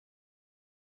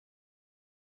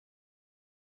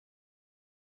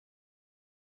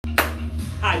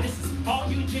Hi, this is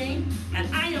Eugene, and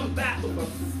I am back with a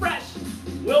fresh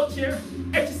wheelchair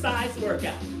exercise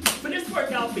workout. So this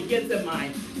workout begins in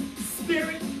my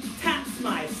spirit, taps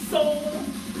my soul,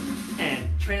 and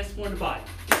transforms the body.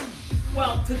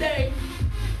 Well, today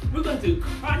we're going to do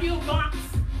cardio blocks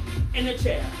in the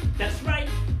chair. That's right,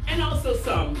 and also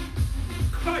some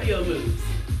cardio moves.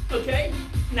 Okay?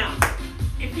 Now,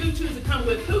 if you choose to come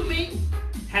with me,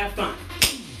 have fun.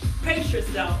 Pace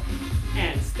yourself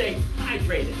and stay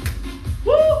hydrated.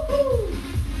 Woo-hoo!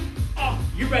 Oh,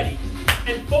 you ready?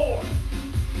 And 4,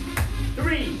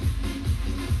 3,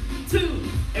 2,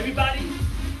 everybody,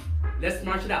 let's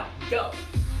march it out. Go.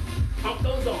 Pump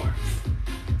those arms.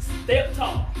 Stay up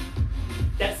tall.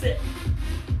 That's it.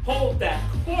 Hold that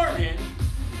core in.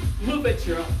 Move at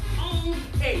your own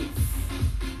pace.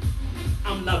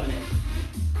 I'm loving it.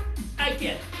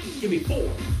 Again, give me 4.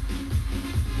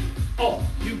 Oh,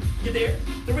 you're there?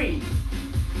 3.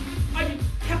 Are you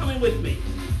counting with me?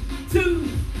 2.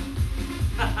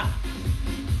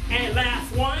 And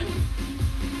last one.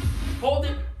 Hold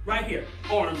it right here.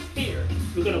 Arms here.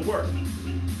 We're gonna work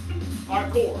our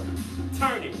core.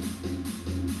 Turning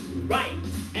right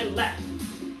and left.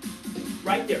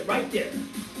 Right there, right there.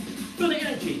 Feel the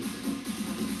energy.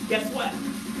 Guess what?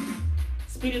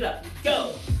 Speed it up.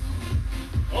 Go.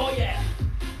 Oh yeah.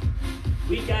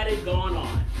 We got it going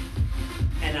on.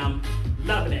 And I'm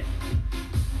loving it.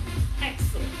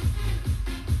 Excellent.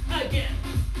 Again.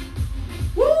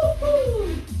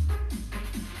 Woo-hoo!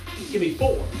 Give me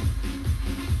 4,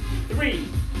 3,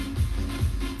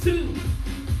 2.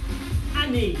 I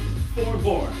need 4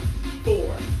 more.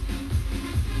 4,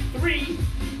 3,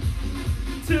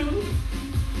 2.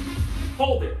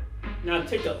 Hold it. Now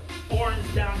take the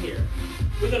arms down here.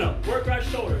 We're gonna work our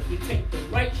shoulders. We take the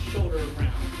right shoulder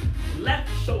around, left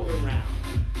shoulder around,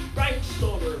 right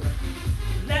shoulder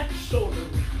around, left shoulder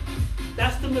around.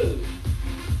 That's the move.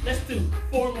 Let's do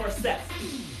 4 more sets.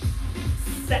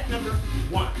 Set number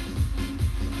 1.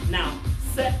 Now,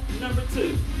 set number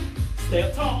 2. Stay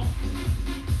up tall.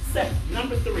 Set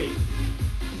number 3.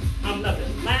 I'm loving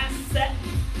it. Last set.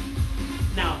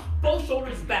 Now, both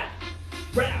shoulders back.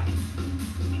 Round.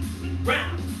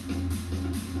 Round.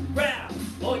 Round.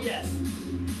 Oh, yes.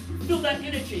 Feel that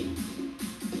energy.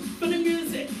 Feel the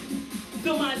music.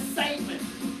 Feel my excitement.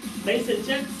 Ladies and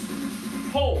gents,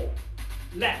 hold,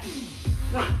 left,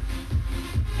 front,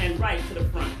 and right to the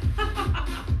front.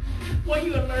 Were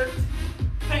you alert?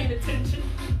 Paying attention?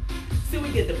 See,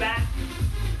 we did the back.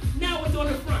 Now we're doing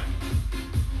the front.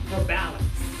 For balance.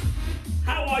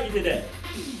 How are you today?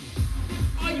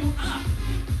 Are you up?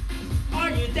 Are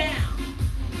you down?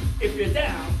 If you're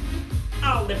down,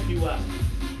 I'll lift you up.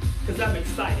 Because I'm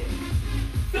excited.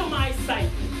 Feel my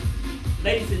excitement.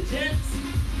 Ladies and gents,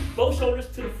 both shoulders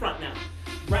to the front now.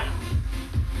 Round.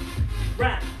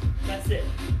 Round. That's it.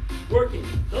 Working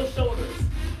those shoulders.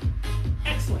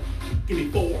 Excellent. Give me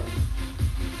 4.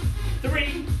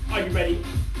 3. Are you ready?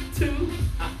 2.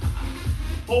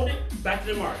 Hold it. Back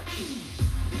to the march.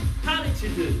 How did you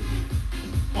do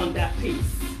on that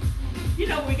piece? You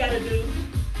know what we gotta do?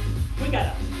 We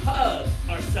gotta hug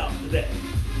ourselves today.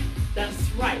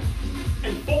 That's right.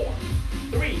 And 4,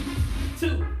 3,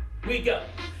 2, we go.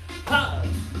 Hug.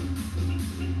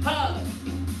 Hug.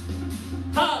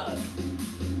 Hug.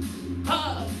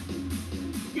 Hug.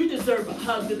 You deserve a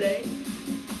hug today.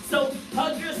 So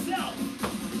hug yourself.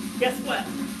 Guess what?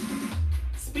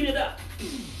 Speed it up.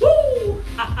 Woo!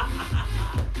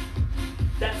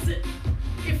 That's it.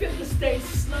 If you have to stay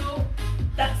slow,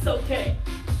 that's okay.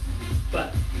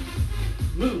 But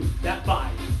move that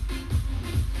body.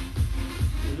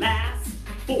 Last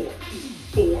 4,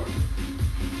 4,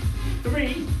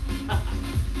 3,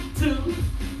 2,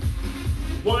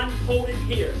 1. Hold it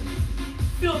here.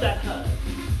 Feel that hug.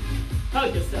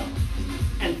 Hug yourself.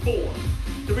 And 4,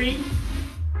 3,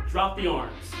 drop the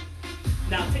arms.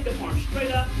 Now take the arms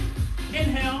straight up.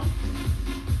 Inhale.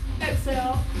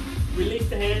 Exhale. Release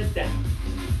the hands down.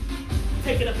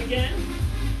 Take it up again.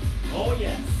 Oh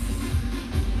yes.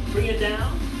 Bring it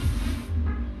down.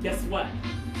 Guess what?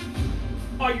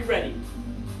 Are you ready?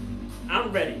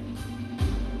 I'm ready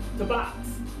to box.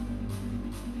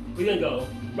 We're gonna go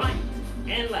right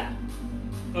and left.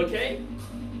 Okay?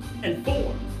 And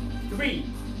 4, 3,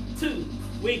 2,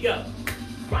 we go.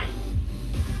 Right.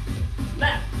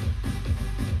 Left.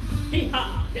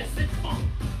 Hee-haw. That's it. Come on.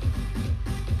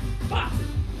 Box it.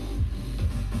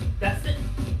 That's it.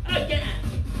 Again.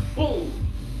 Boom.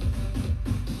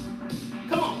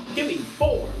 Come on. Give me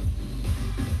 4.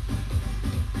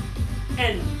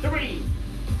 And 3.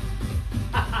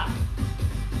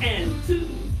 And 2.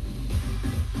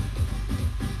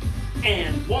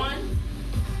 And 1.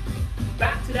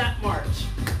 Back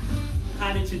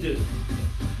did you do?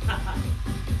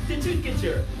 Did you get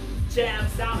your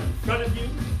jabs out in front of you?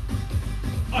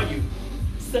 Are you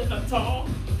sitting up tall,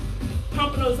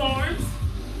 pumping those arms?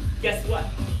 Guess what?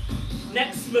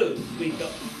 Next move, we go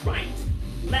right,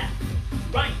 left,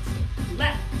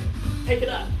 take it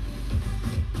up,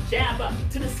 jab up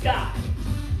to the sky.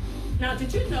 Now,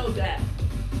 did you know that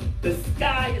the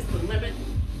sky is the limit?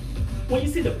 When you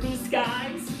see the blue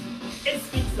skies, it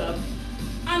speaks of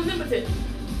unlimited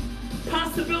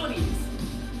possibilities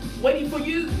waiting for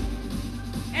you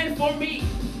and for me.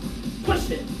 Push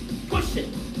it, push it,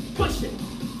 push it.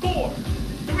 4,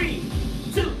 3,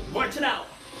 2, march it out.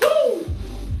 Woo!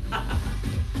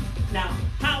 Now,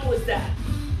 how was that?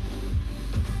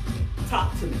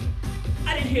 Talk to me.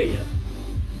 I didn't hear you.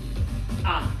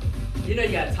 You know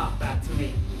you gotta talk back to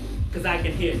me, because I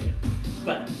can hear you.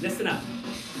 But listen up.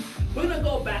 We're gonna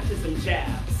go back to some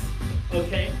jabs,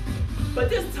 okay? But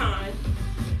this time,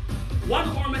 one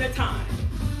arm at a time.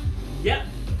 Yep.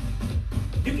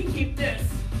 You can keep this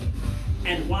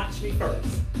and watch me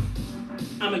first.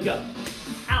 I'm gonna go.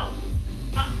 Out,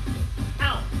 up,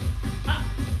 out, up.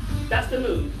 That's the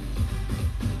move.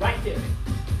 Right there.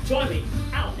 Join me.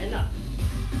 Out and up.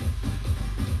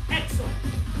 Excellent.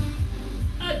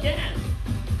 Again.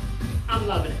 I'm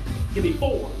loving it. Give me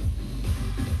 4.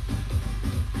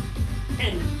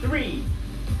 And 3.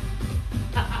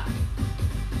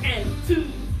 And 2.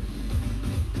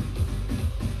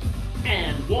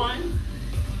 And 1.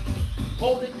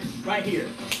 Hold it right here.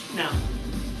 Now,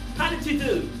 how did you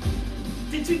do?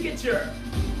 Did you get your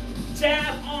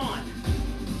jab on,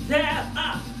 jab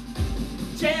up,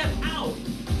 jab out?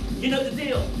 You know the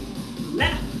deal.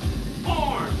 Left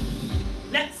arm.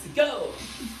 Let's go.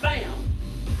 Bam.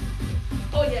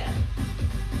 Oh yeah.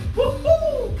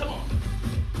 Woo-hoo. Come on.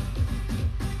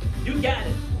 You got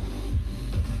it.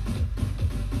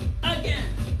 Again.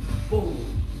 Boom.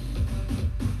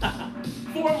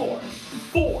 4 more.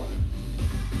 4.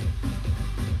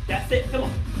 That's it. Come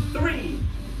on. 3.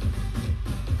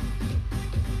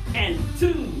 And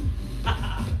 2.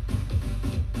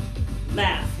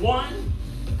 Last 1.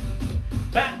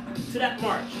 Back to that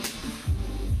march.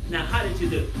 Now, how did you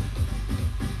do?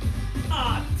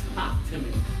 Talk to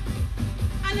me.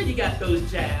 I know you got those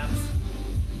jabs,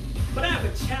 but I have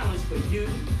a challenge for you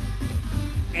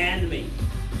and me.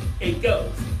 It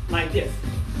goes like this.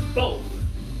 Both.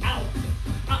 Out.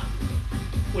 Up.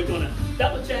 We're going to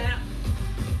double jab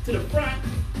to the front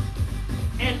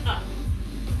and up.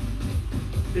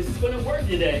 This is going to work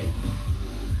today.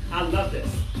 I love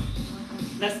this.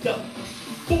 Let's go.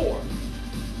 4,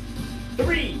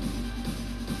 3,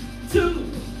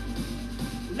 2.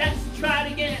 Let's try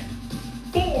it again.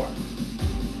 4,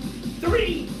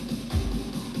 3,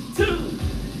 2.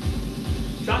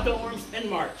 Drop the arms and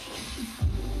march.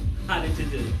 How did you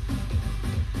do?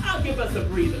 I'll give us a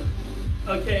breather,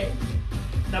 okay?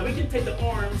 Now we can take the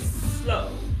arms slow.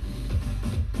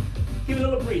 Give it a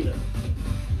little breather.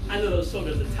 I know those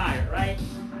shoulders are tired, right?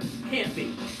 Can't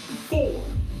be. 4.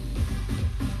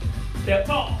 Step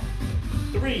tall.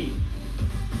 3.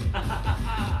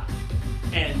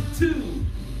 And 2.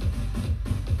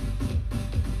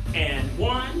 And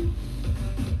 1.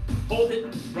 Hold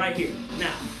it right here.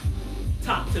 Now,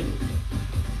 talk to me.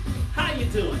 How you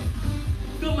doing?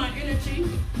 Feel my energy?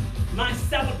 My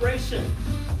celebration?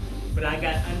 But I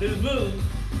got a new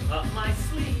move up my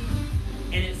sleeve,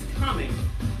 and it's coming.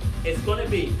 It's going to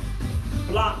be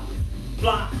block,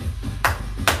 block,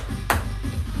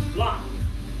 block,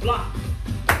 block.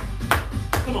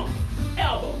 Come on.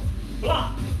 Elbow,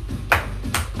 block.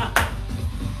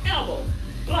 Elbow,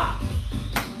 block.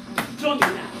 Join me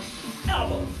now.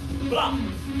 Elbow, block.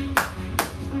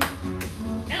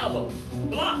 Elbow,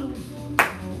 block.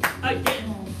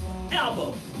 Again.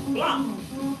 Elbow, block.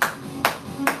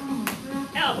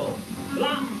 Elbow,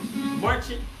 block. March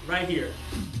it right here.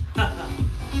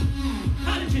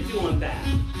 How did you do on that?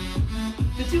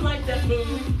 Did you like that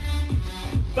move?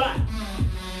 But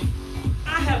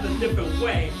I have a different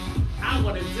way I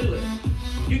want to do it.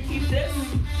 You keep this,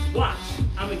 watch.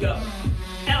 I'm going to go.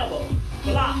 Elbow,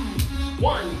 block.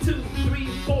 1, 2, 3,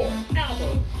 4.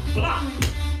 Elbow, block.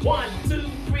 1, 2,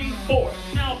 3, 4.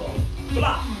 Elbow,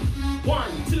 block.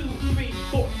 1, 2, 3,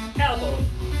 4. Elbow,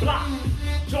 block.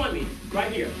 Join me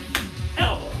right here.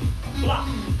 Elbow, block.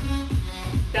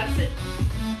 That's it.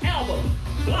 Elbow,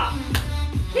 block.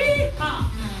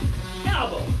 Hee-haw.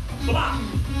 Elbow, block.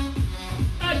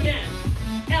 Again.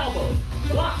 Elbow,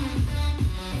 block.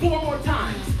 4 more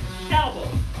times. Elbow,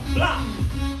 block.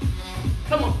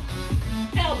 Come on.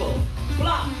 Elbow,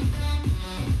 block.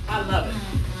 I love it.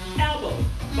 Elbow,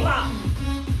 block.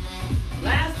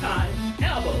 Last time.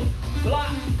 Elbow,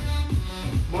 block.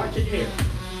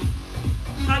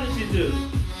 do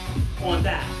on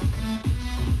that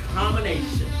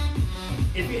combination?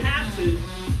 If you have to,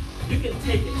 you can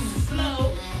take it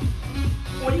slow,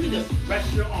 or you can just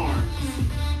rest your arms.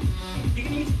 You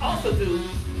can also do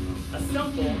a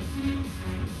simple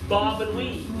bob and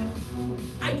weave.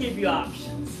 I give you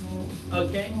options,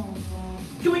 okay?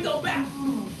 Can we go back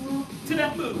to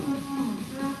that move?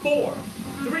 4,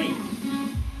 3,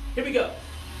 here we go.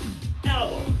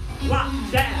 Elbow, block,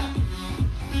 jab.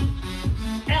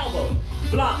 Elbow,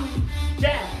 block,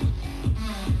 jab.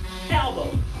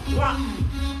 Elbow, block,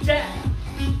 jab.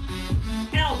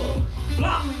 Elbow,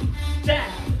 block,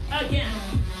 jab. Again.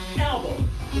 Elbow,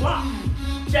 block,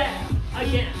 jab.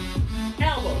 Again.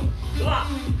 Elbow, block,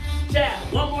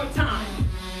 jab. One more time.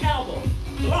 Elbow,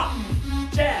 block,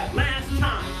 jab. Last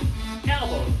time.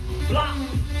 Elbow, block,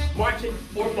 marching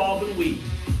or bob and weave.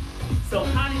 So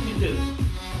how did you do?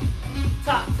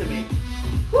 Talk to me.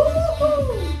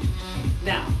 Woo-hoo!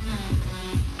 Now,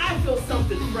 I feel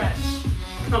something fresh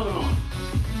coming on.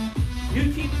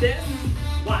 You keep this,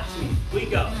 watch me. We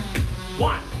go.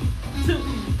 1, 2,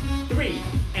 3,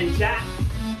 and jack.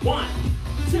 1,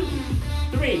 2,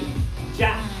 3,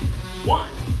 jack. 1,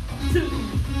 2,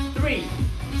 3,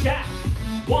 jack.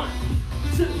 1,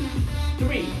 2,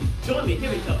 3. Join me.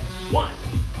 Here we go. 1,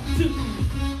 2,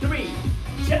 3,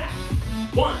 jack.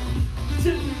 1,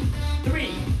 2,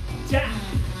 3, jack.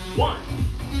 1,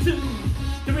 2,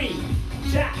 3,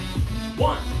 jack.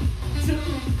 1, 2,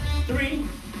 3,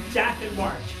 jack and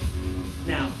march.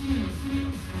 Now,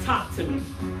 talk to me.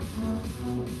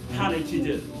 How did you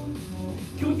do?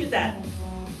 Can we get that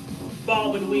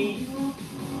bob and weave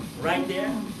right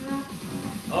there?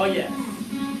 Oh yes.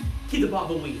 Keep the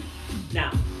bob and weave.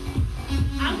 Now,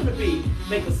 I'm going to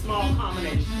make a small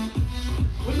combination.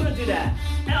 We're going to do that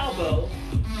elbow,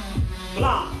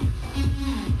 block,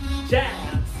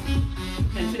 jabs,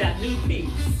 and to that new piece.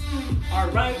 All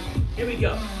right, here we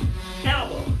go.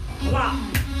 Elbow, block,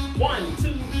 1,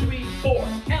 2, 3, 4.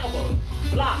 Elbow,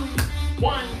 block,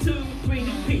 1, 2, 3,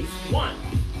 new piece. 1,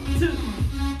 2,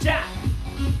 jab.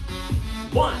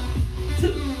 1,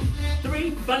 2,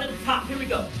 3, front and top. Here we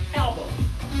go. Elbow,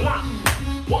 block,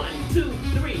 1, 2,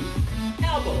 3.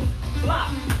 Elbow,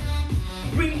 block,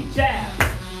 3 jabs.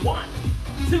 1,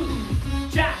 2,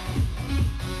 jab.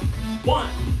 1,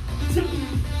 2,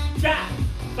 jab.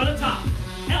 From the top.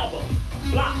 Elbow,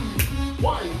 block.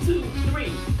 1, 2,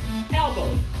 3.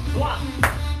 Elbow, block.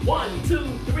 1, 2,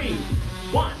 3.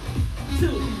 1,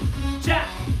 2, jab.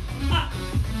 Up.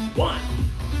 1,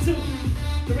 2,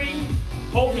 3.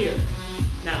 Hold here.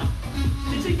 Now,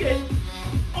 did you get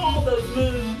all those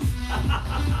moves?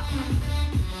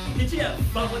 Did you have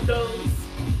fun with those?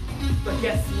 But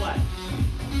guess what?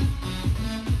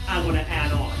 I want to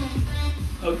add on.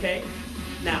 Okay?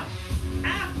 Now,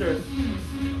 after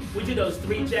we do those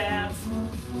 3 jabs,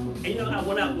 and you know I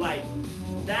went up like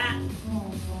that,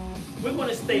 we're going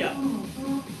to stay up.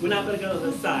 We're not going to go to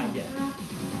the side yet.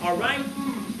 All right?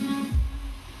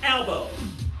 Elbow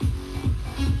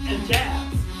and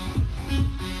jabs.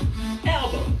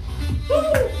 Elbow.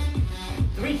 Woo!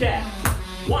 3 jabs.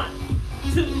 1,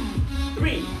 2,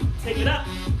 3. Take it up.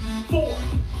 4,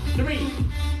 3,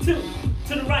 2.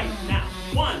 To the right. Now.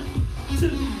 1, 2,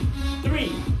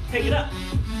 3. Take it up.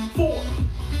 4,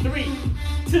 3,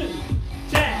 2.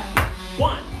 Jab.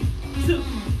 1, 2,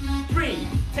 3.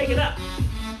 Take it up.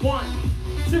 1,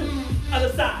 2. Other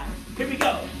side. Here we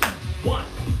go. 1,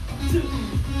 2,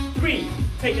 3.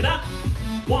 Take it up.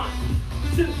 1,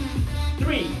 2,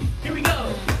 3. Here we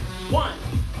go. 1,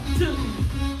 2,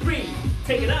 3.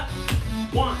 Take it up.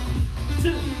 1,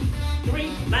 2,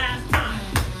 3. Last time.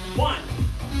 1,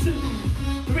 2,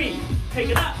 3. Take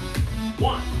it up.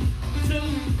 1, 2,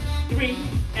 3.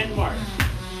 And march.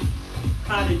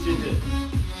 How did you do?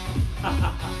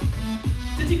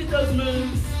 Did you get those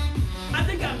moves? I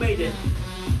think I made it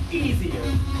easier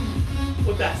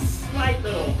with that slight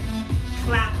little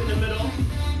clap in the middle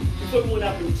before we went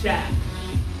up and chat.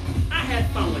 I had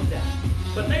fun with that.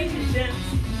 But ladies and gents,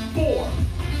 4,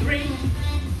 3,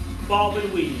 bob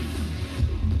and weave.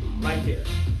 Right there.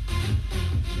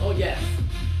 Oh yes.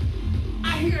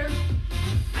 I hear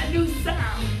a new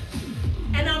sound.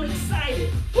 And I'm excited.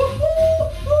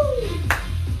 Woo-hoo-hoo.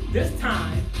 This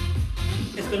time,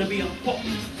 it's going to be a hook,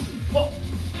 hook,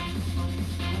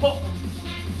 hook,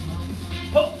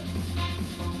 hook,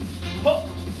 hook.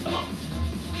 Come on.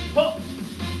 Hook,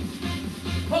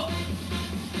 hook,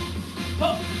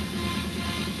 hook,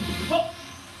 hook.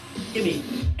 Give me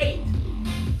 8,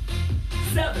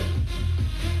 7,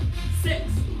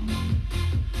 6,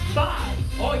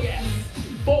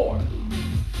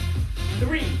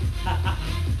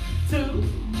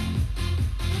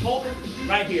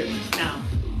 right here. Now,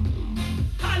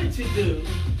 how did you do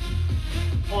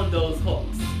on those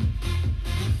hooks?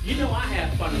 You know I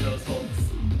have fun on those hooks.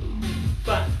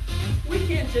 But we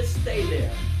can't just stay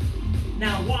there.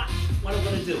 Now watch what I'm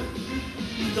gonna do.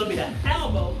 It's gonna be the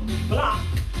elbow block.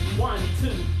 1, 2,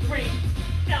 3.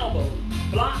 Elbow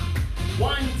block.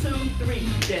 1, 2, 3.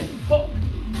 Then hook,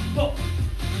 hook,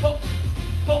 hook,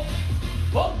 hook,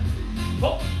 hook,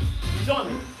 hook.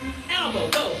 Join me. Elbow,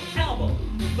 go. Elbow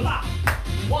block.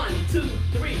 1, 2,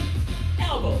 3.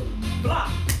 Elbow block.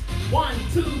 1,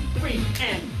 2, 3.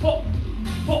 And hook,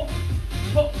 hook,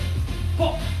 hook,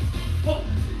 hook, hook,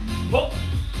 hook.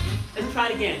 Let's try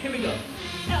it again. Here we go.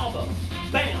 Elbow,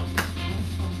 bam.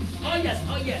 Oh yes,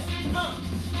 oh yes.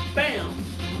 Bam.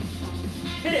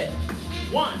 Hit it.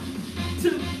 1,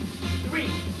 2, 3,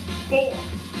 4,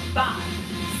 5,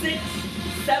 6,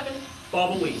 7.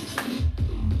 Bubble weave.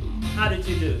 How did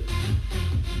you do?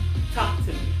 Talk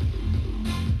to me.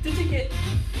 Did you get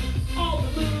all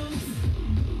the moves?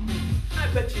 I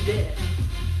bet you did.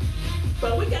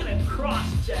 But we got a cross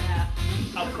jab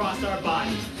across our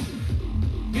body.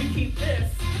 You keep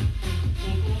this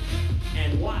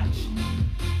and watch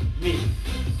me.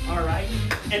 All right?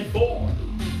 And 4,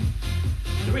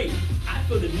 3. I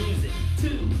feel the music.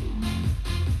 2.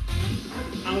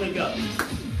 I'm gonna go.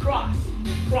 Cross,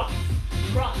 cross,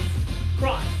 cross,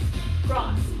 cross,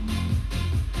 cross.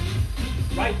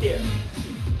 Right there.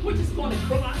 We're just going to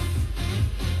cross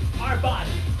our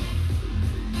body.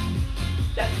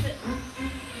 That's it.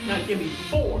 Now give me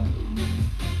 4,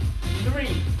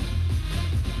 3,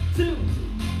 2.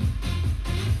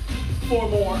 4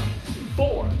 more.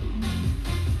 4,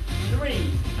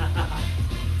 3,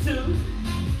 2.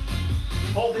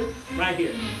 Hold it right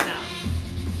here. Now,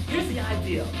 here's the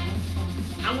idea.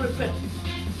 I'm going to put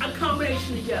a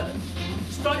combination together,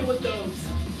 starting with those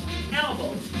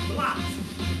elbows, blocks,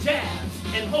 jabs,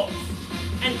 and hooks,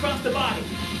 and cross the body.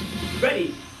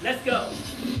 Ready? Let's go.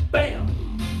 Bam.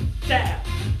 Jab.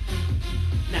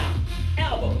 Now,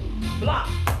 elbow, block,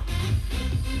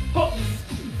 hooks.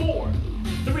 4,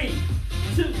 3,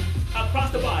 2.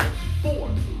 Across the body. 4,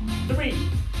 3,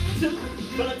 2.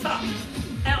 From the top.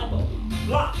 Elbow,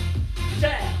 block,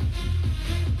 jab.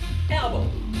 Elbow,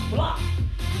 block,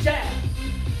 jab.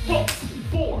 Hooks.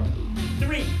 4,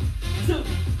 3, 2.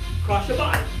 Cross your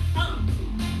body.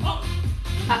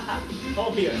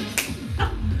 Hold here.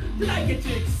 Did I get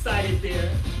you excited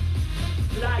there?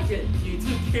 Did I get you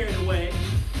too carried away?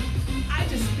 I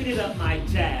just speeded up my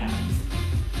jabs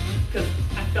because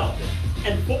I felt it.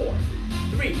 And 4,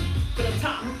 3, to the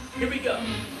top. Here we go.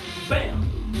 Bam,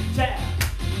 jab,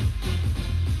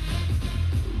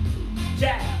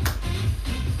 jab,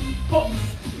 hooks.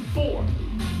 4,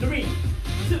 3,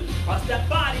 2. Cross that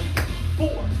body.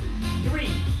 4, 3,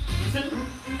 2.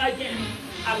 Again.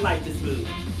 I like this move.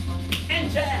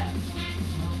 And jab.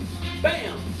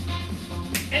 Bam.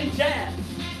 And jab.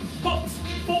 Hooks.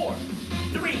 4,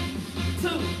 3, 2.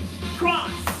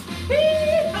 Cross.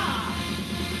 Hee-haw.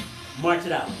 March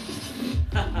it out.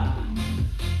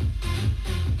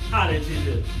 How did you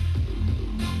do?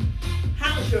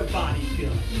 How's your body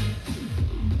feeling?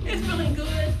 It's feeling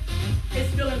good. It's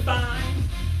feeling fine.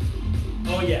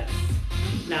 Oh yes.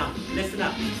 Now listen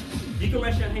up. You can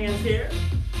rest your hands here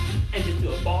and just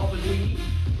do a ball and weave.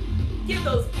 Give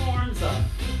those arms a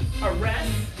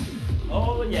rest.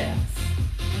 Oh yes.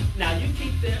 Now you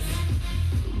keep this.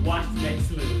 Watch the next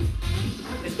move.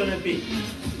 It's gonna be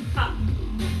up,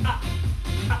 up,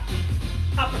 up,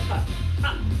 uppercut,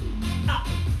 up, up,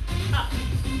 up,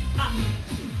 up,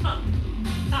 up,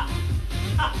 up,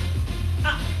 up,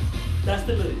 up. That's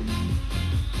the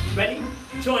move. Ready?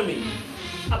 Join me.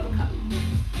 Uppercut,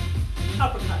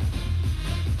 uppercut,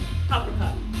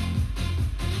 uppercut,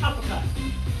 uppercut.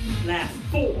 Last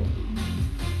 4,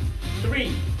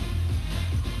 3,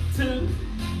 2.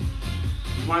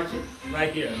 March it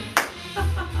right here.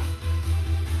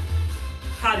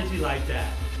 How did you like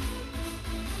that?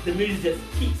 The music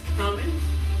just keeps coming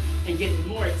and getting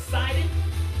more excited.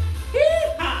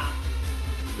 Hee-haw!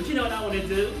 But you know what I want to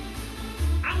do?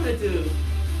 I want to do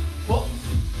hooks,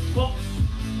 hooks,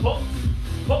 hooks,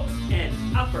 hooks,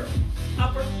 and upper,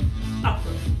 upper,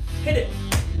 upper. Hit it.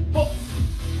 Hooks,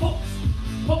 hooks,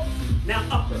 hooks. Now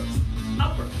uppers,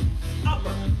 upper,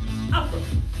 upper, upper.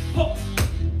 Hooks,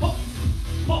 hooks,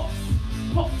 hooks,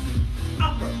 hooks,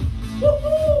 upper.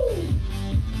 Woohoo!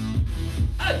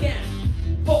 Again.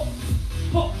 Hooks,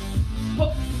 hooks,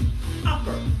 hooks,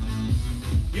 upper.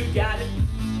 You got it.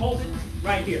 Hold it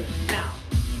right here. Now,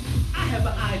 I have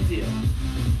an idea.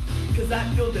 Because I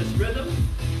feel this rhythm.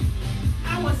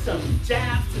 I want some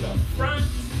jabs to the front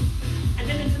and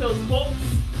then into those hooks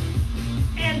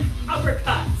and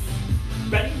uppercuts.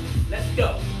 Ready? Let's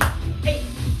go. 8,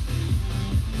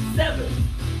 7,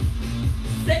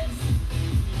 6,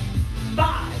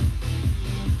 5,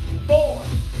 4,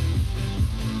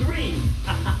 3,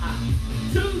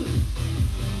 2,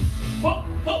 hop,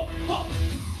 hop, hop,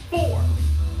 4,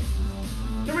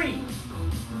 3,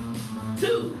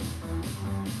 2,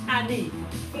 I need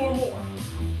 4 more,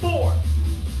 4,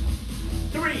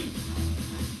 3,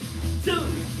 2,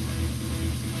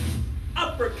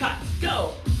 uppercuts,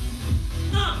 go,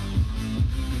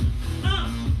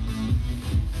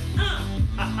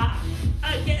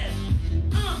 again,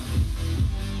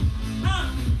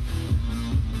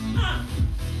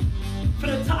 for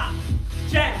the top,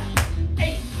 jab,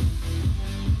 8,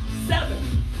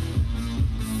 7,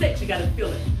 6, you gotta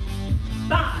feel it,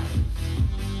 5,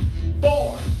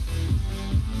 4,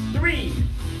 3,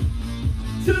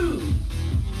 2,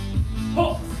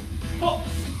 hooks,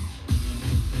 hooks,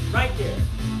 right there,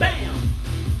 bam,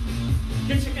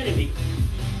 get your enemy,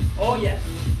 oh yes,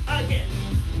 again,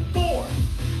 4,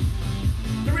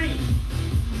 3,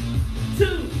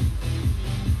 2,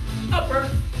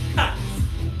 uppercuts,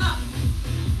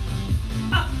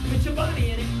 up, put your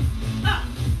body in it,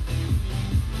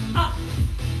 up,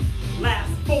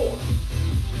 last 4,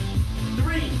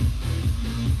 3,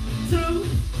 2,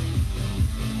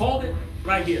 hold it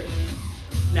right here.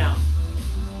 Now,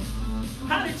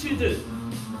 how did you do?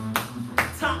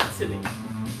 Talk to me.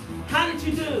 How did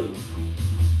you do?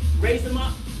 Raise them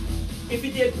up. If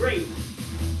you did, great.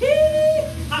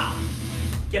 Hee-haw.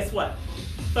 Guess what?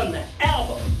 From the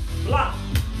elbow, block.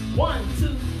 1,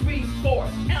 2, 3, 4,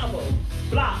 elbow,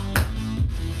 block.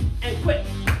 And quick.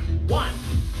 1,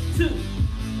 2,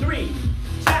 3,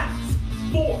 chaps.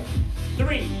 4,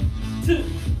 3, 2,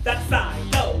 that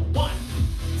side, go. 1,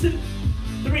 2,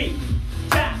 3,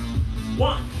 chap.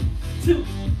 1, 2,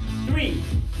 3,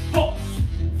 pulse.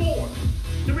 4,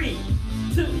 3,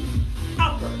 2,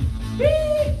 upper.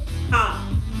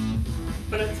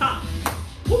 For the top.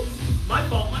 Whoops, my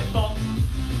fault, my fault.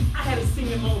 I had a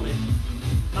senior moment.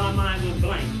 My mind went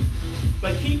blank.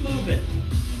 But keep moving.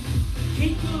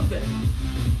 Keep moving.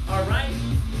 All right?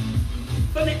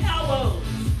 For the elbows.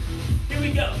 Here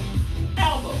we go.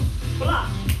 Elbow, block.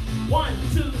 1,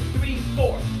 2, 3,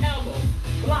 4. Elbow,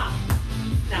 block.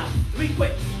 Now, 3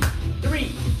 quicks.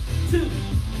 3, 2,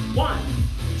 1.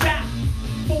 Jab.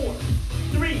 4,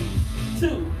 3,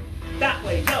 2. That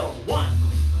way, go. 1,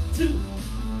 2,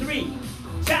 3.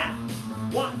 Jab.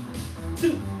 1,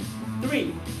 2,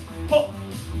 3. Hook.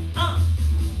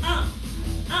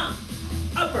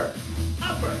 Upper,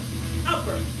 upper,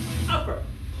 upper, upper.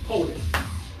 Hold it.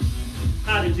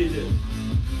 How did you do?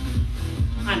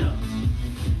 I know.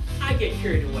 I get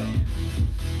carried away.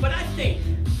 But I think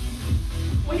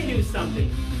when you do something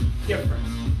different,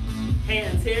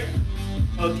 hands here,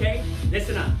 okay?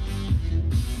 Listen up.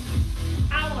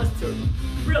 I want us to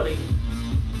really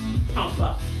pump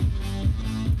up.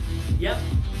 Yep.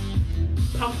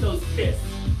 Pump those fists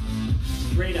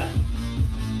straight up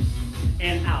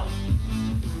and out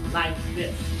like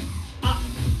this. Up,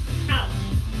 out.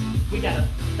 We got a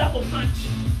double punch.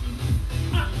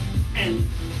 Up and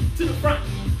to the front.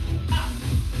 Up.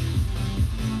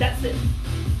 That's it.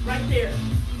 Right there.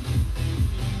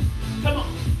 Come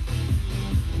on.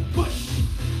 Push.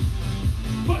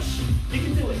 Push. You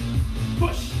can do it.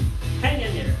 Push. Hang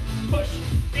in there. Push.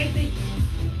 Empty.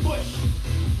 Push.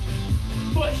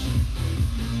 Push.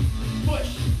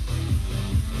 Push.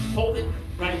 Hold it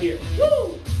right here.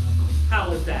 Woo! How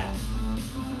was that?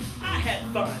 I had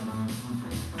fun.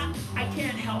 I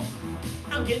can't help.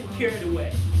 I'm getting carried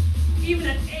away. Even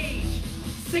at age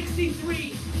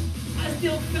 63, I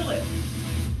still feel it.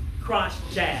 Cross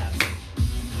jabs.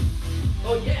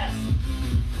 Oh yes.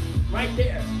 Right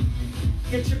there.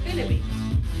 Get your enemy.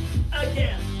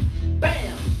 Again.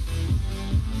 Bam.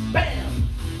 Bam.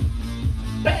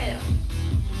 Bam.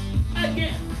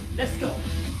 Again. Let's go.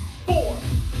 4,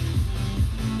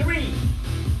 3,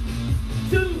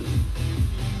 2.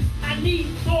 I need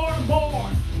 4 more.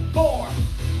 4,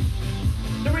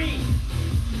 3,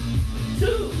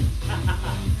 2.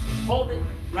 Hold it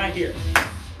right here.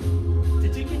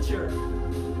 Did you get your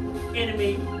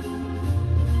enemy?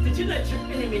 Did you let your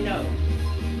enemy know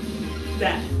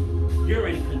that you're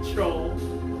in control?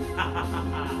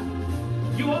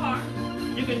 You are.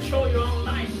 You control your own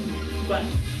life. But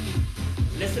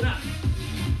listen up.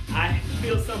 I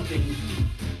feel something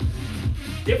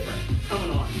different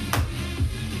coming on.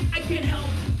 I can't help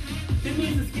it. The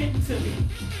music's getting to me.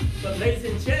 But ladies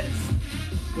and gents,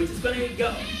 we're just gonna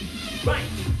go. Right,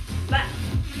 left,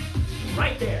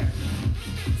 right there.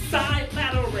 Side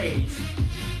lateral raise.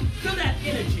 Feel that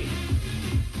energy.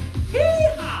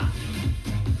 Hee-haw.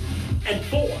 And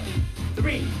 4,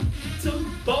 3, 2,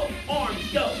 both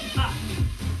arms go. Up,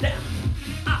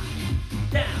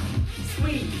 down,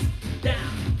 squeeze,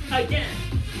 down, again.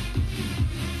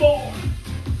 4,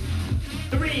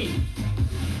 3,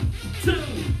 2,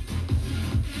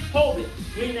 hold it.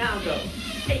 We now go.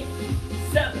 8,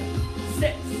 7,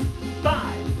 6,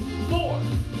 5, 4,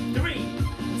 3,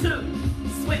 2,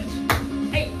 switch.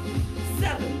 8,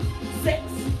 7, 6,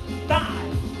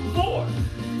 5, 4,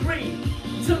 3,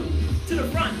 2, to the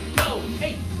front. Go.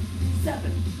 8,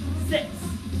 7, 6,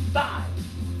 5,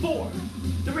 4,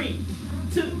 3,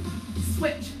 2,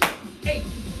 switch. 8,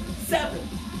 7,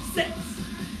 6,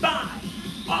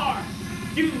 5. Are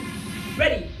you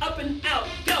ready? Up and out.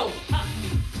 Go. Up,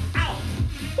 out.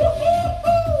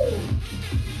 Woo-hoo-hoo.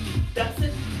 That's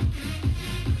it.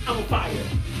 I'm on fire.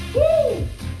 Woo!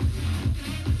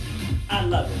 I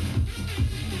love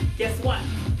it. Guess what?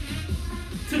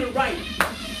 To the right.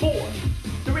 4,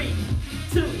 3,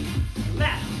 2,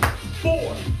 left.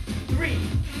 4, 3,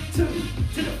 2,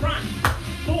 to the front.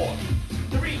 4,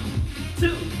 3,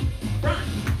 2, front.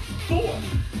 4,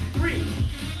 3,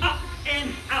 up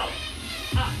and out.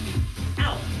 Up,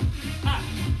 out, up,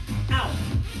 out,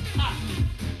 up,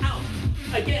 out.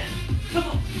 Again. Come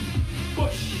on.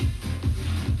 Push.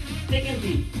 Digging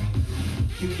deep.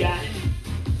 You got it.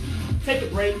 Take a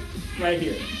break right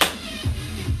here.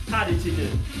 How did you do?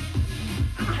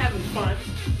 I'm having fun.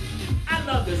 I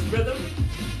love this rhythm.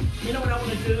 You know what I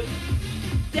want to do?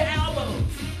 The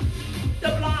elbows, the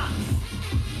blocks,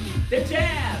 the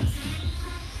jabs.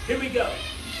 Here we go.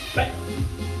 Bam,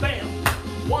 bam.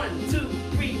 1, 2,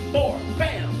 3, 4.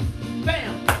 Bam,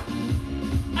 bam.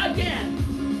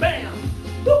 Again. Bam.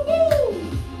 Woo-hoo!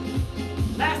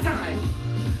 Last time.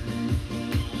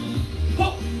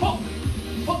 Poke, poke,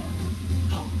 poke,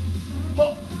 poke,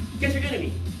 poke. Get your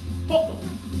enemy. Poke them.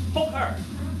 Poke her.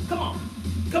 Come on.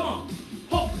 Come on.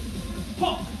 Poke,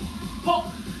 poke,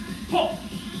 poke, poke.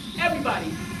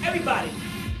 Everybody, everybody.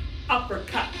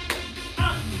 Uppercut.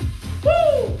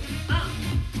 Woo!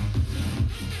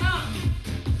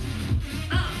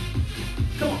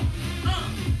 Come on.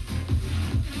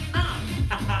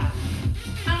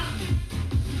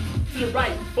 To the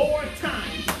right. 4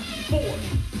 times. 4,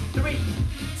 3,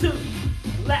 2,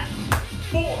 left.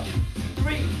 4,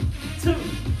 3, 2,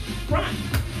 front.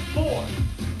 4,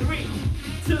 3,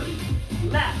 2,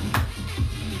 left.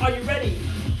 Are you ready?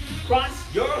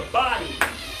 Cross your body.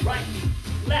 Right,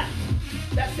 left.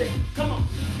 That's it. Come on.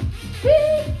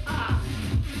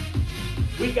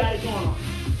 We got it going on.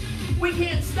 We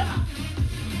can't stop.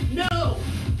 No.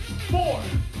 4,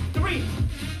 3.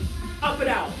 Up and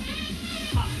out.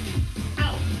 Up,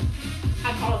 out.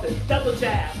 I call it the double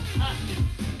jab. Up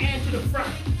and to the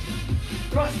front.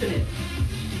 Thrusting it.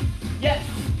 Yes.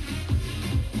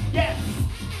 Yes.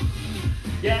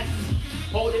 Yes.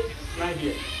 Hold it right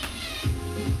here.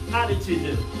 How did you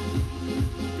do?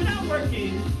 Did I work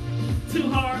you too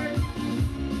hard?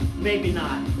 Maybe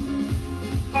not.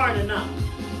 Hard enough.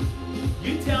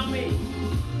 You tell me.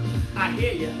 I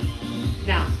hear you.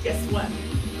 Now, guess what?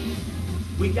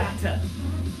 We got to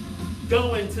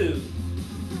go into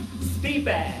speed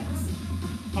bags.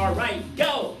 All right,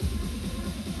 go.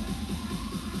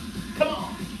 Come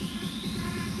on.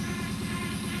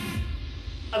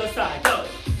 Other side, go.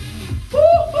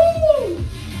 Woo-hoo!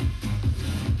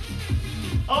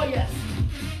 Oh, yes.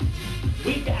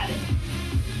 We got it.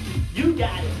 You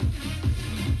got it.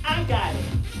 I got it.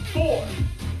 4,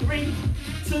 3,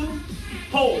 2,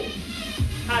 hold.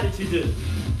 How did you do?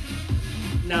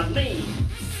 Now lean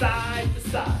side to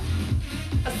side.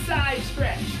 A side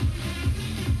stretch.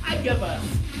 I give us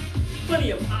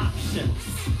plenty of options.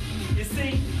 You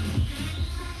see,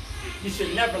 you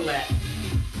should never let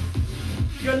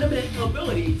your limited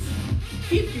abilities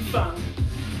keep you from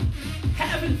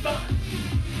having fun,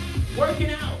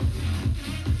 working out,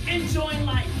 enjoying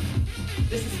life.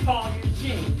 This is Paul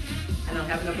Eugene, and I'm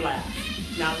having a blast.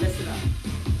 Now listen up.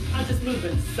 I'm just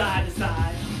moving side to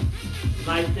side,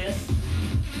 like this,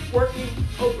 working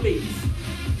obliques.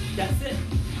 That's it.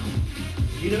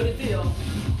 You know the deal.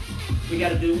 We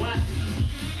gotta do what?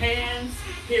 Hands,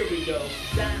 here we go.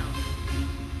 Down,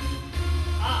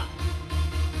 up,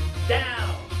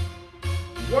 down.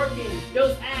 Working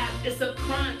those abs, it's a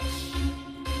crunch.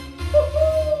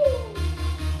 Woo-hoo!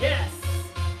 Yes.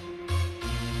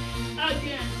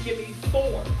 Again, give me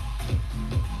 4.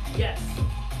 Yes.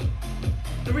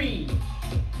 3.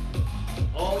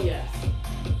 Oh yes.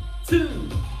 2.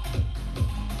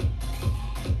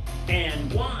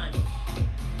 And 1.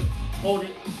 Hold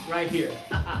it right here.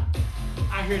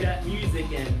 I hear that music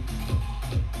and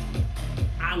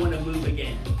I want to move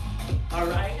again. All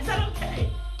right, is that okay?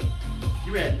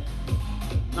 You're in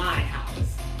my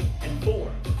house. And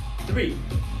 4, 3,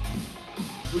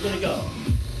 we're gonna go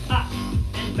up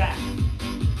and back.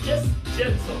 Just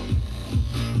gentle.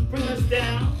 Bring us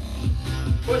down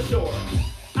for sure.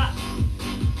 Up.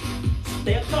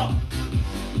 Stay up tall.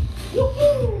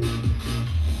 Woohoo!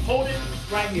 Hold it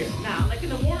right here. Now, like in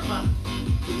the warm-up,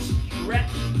 we stretch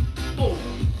over.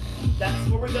 That's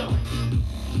where we're going.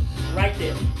 Right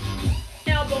there.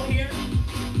 Elbow here.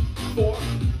 4.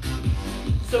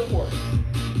 Support.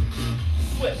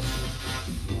 Switch.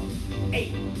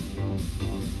 8,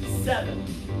 7,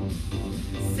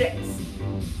 6,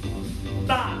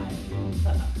 5,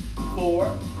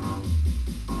 4,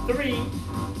 3,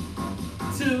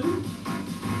 2,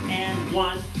 and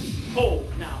 1.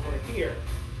 Hold. Now we're here,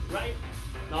 right?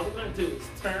 Now all we're going to do is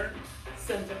turn,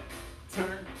 center,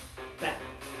 turn, back.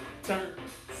 Turn,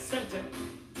 center,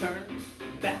 turn,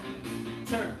 back.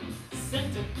 Turn,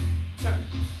 center, turn,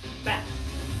 back.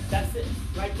 That's it,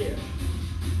 right there.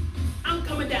 I'm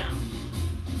coming down.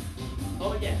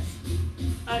 Oh yes.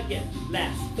 Again.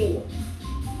 Last. 4,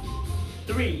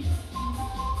 3,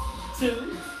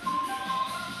 2.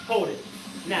 Hold it.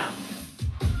 Now,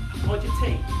 I want you to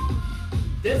take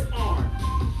this arm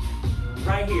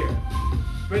right here.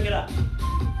 Bring it up.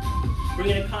 Bring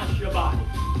it across your body.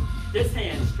 This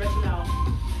hand stretching out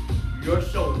your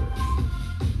shoulders.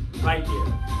 Right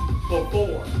there. For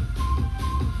 4,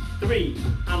 3.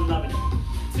 I'm loving it.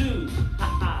 2.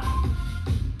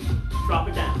 Drop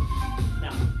it down.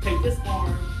 Now, take this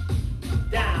arm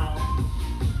down,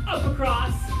 up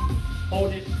across,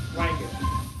 hold it right here.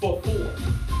 For 4,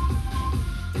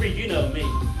 3, you know me.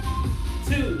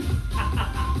 2,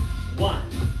 1,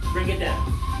 bring it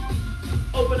down.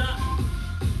 Open up,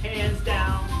 hands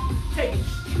down, take it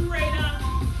straight up.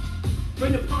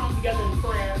 Bring the palms together in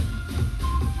prayer.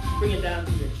 Bring it down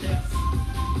to your chest.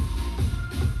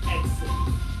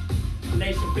 Exhale.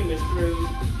 Lace your fingers through.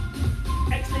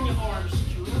 Extend your arms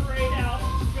straight out,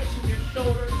 stretching your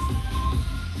shoulders.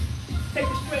 Take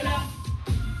it straight up.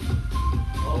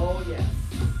 Oh, yes.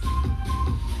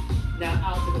 Now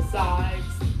out to the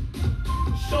sides.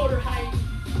 Shoulder height.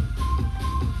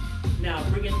 Now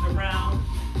bring it around.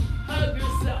 Hug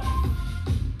yourself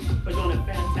for doing a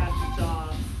fantastic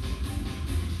job.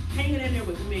 Hanging in there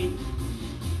with me.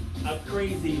 A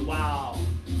crazy, wow,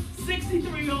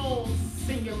 63-year-old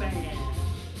senior man.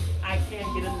 I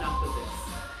can't get enough of this.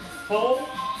 Hold,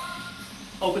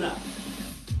 open up.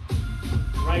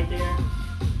 Right there.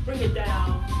 Bring it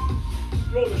down.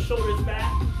 Roll the shoulders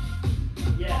back.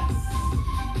 Yes.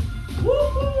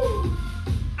 Woohoo!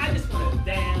 I just want to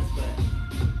dance, but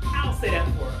I'll say that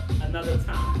for another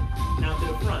time. Now to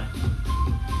the front.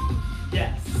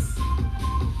 Yes.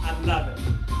 I love it.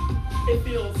 It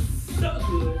feels so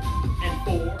good. And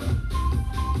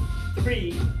 4,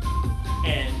 3,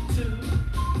 and 2,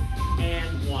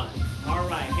 and 1. All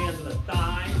right, hands on the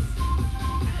thighs.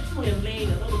 I just want to lean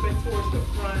a little bit towards the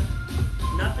front.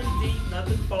 Nothing deep,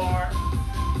 nothing far.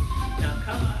 Now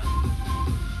come up.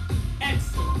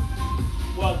 Excellent.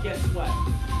 Well, guess what?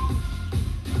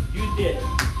 You did it.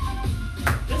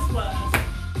 This was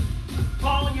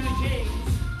Paul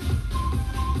Eugene's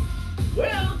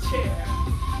wheelchair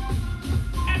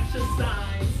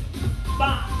exercise,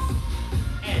 box,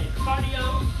 and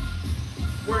cardio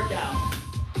workout.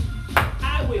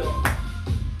 I will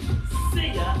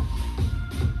see ya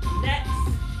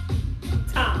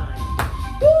next time.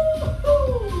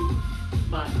 Woo-hoo!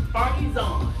 My party's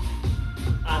on.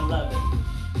 I love it.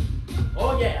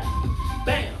 Oh yeah.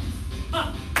 Bam.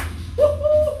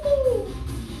 Woo-hoo-hoo.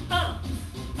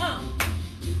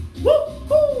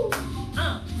 Woo-hoo.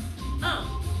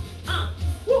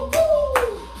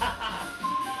 Woo-hoo. Ha ha.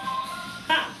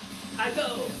 Ha. I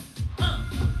go.